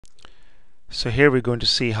So here we're going to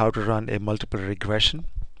see how to run a multiple regression,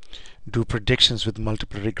 do predictions with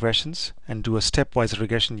multiple regressions, and do a stepwise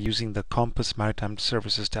regression using the Compass Maritime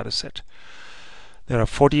Services dataset. There are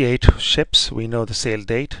 48 ships. We know the sale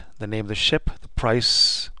date, the name of the ship, the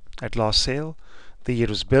price at last sale, the year it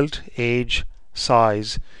was built, age,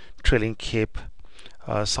 size, trailing Cape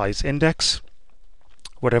size index.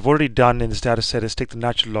 What I've already done in this data set is take the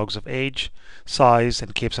natural logs of age, size,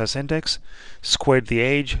 and Cape size index, squared the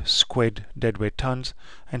age, squared deadweight tons,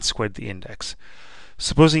 and squared the index.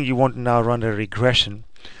 Supposing you want to now run a regression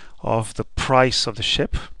of the price of the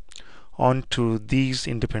ship onto these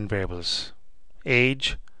independent variables: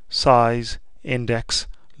 age, size, index,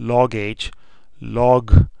 log age,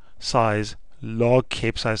 log size, log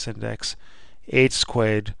Cape size index, age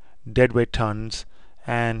squared, deadweight tons,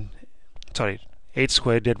 and age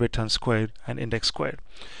squared, deadweight tons squared, and index squared.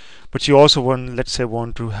 But you also want, let's say,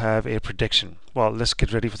 want to have a prediction. Well, let's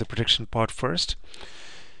get ready for the prediction part first.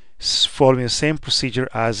 Following the same procedure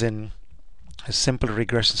as in a simple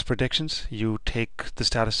regressions predictions, you take this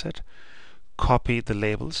data set, copy the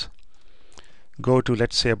labels, go to,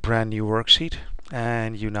 let's say, a brand new worksheet,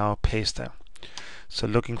 and you now paste them. So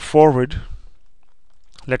looking forward,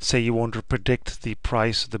 let's say you want to predict the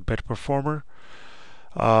price of the bed performer.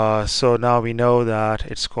 So now we know that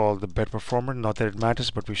it's called the bed performer. Not that it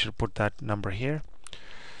matters, but we should put that number here.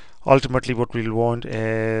 Ultimately, what we'll want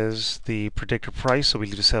is the predicted price, so we'll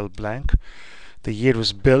leave the cell blank. The year it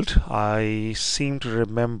was built, I seem to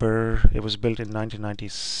remember it was built in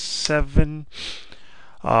 1997.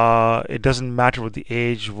 It doesn't matter what the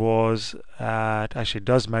age was at. Actually, it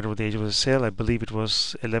does matter what the age was at sale. I believe it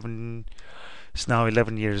was 11. It's now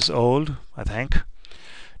 11 years old, I think.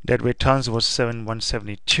 Deadweight tons was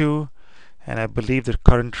 172, and I believe the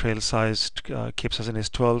current trail size Cape size is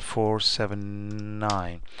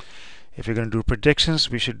 12479. If you're going to do predictions,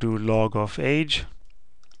 we should do log of age,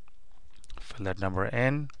 fill that number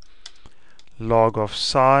in, log of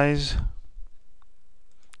size,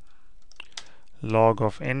 log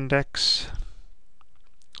of index,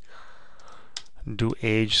 do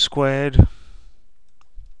age squared,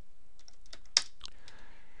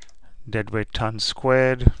 deadweight tons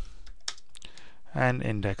squared, and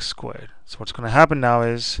index squared. So what's going to happen now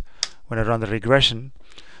is when I run the regression,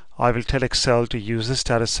 I will tell Excel to use this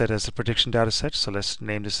data set as a prediction data set. So let's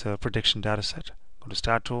name this a prediction data set. Go to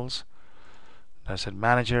Stattools, Dataset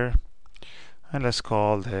Manager, and let's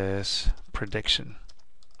call this prediction.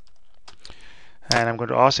 And I'm going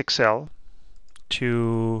to ask Excel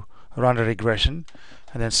to run a regression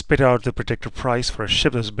and then spit out the predicted price for a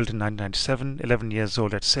ship that was built in 1997, 11 years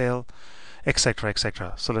old at sale, etc.,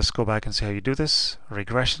 etc. So let's go back and see how you do this.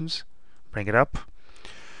 Regressions, bring it up.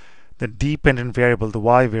 The dependent variable, the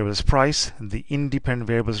y variable, is price. The independent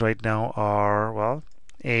variables right now are, well,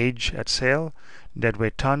 age at sale,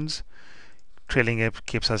 deadweight tons, trailing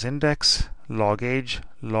Cape size index, log age,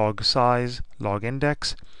 log size, log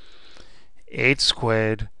index, age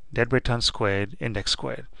squared, deadweight tons squared, index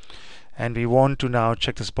squared. And we want to now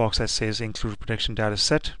check this box that says include prediction data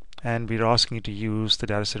set, and we're asking you to use the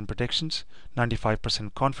data set and predictions,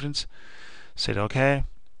 95% confidence. Say OK.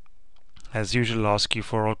 As usual, I'll ask you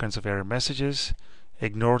for all kinds of error messages.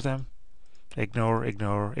 Ignore them. Ignore,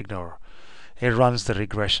 ignore, ignore. It runs the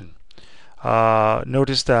regression.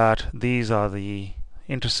 Notice that these are the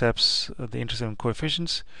intercepts, the intercept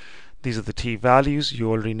coefficients. These are the t-values. You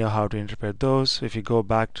already know how to interpret those. If you go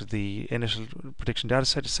back to the initial prediction data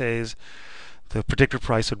set, it says the predicted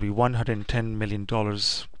price would be $110 million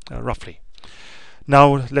roughly.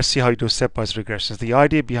 Now let's see how you do stepwise regressions. The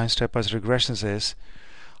idea behind stepwise regressions is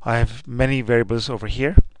I have many variables over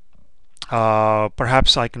here.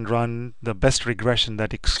 Perhaps I can run the best regression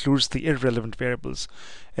that excludes the irrelevant variables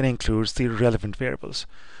and includes the relevant variables.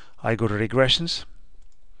 I go to regressions,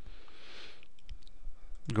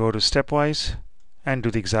 go to stepwise, and do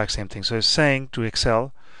the exact same thing. So it's saying to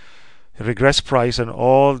Excel, regress price on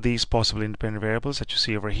all these possible independent variables that you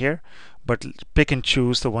see over here, but pick and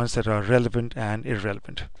choose the ones that are relevant and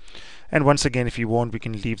irrelevant. And once again, if you want, we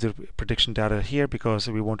can leave the prediction data here because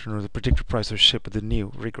we want to know the predicted price of the ship with the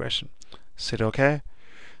new regression. Hit OK.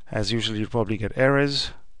 As usual, you'll probably get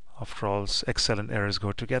errors. After all, Excel and errors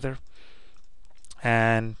go together.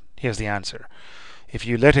 And here's the answer. If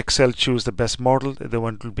you let Excel choose the best model, the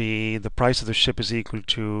one will be the price of the ship is equal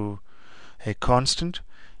to a constant,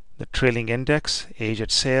 the trailing index, age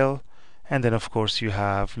at sale, and then of course you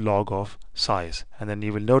have log of size. And then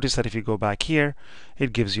you will notice that if you go back here,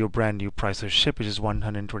 it gives you a brand new price of the ship, which is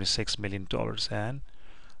 $126 million and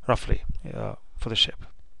roughly for the ship.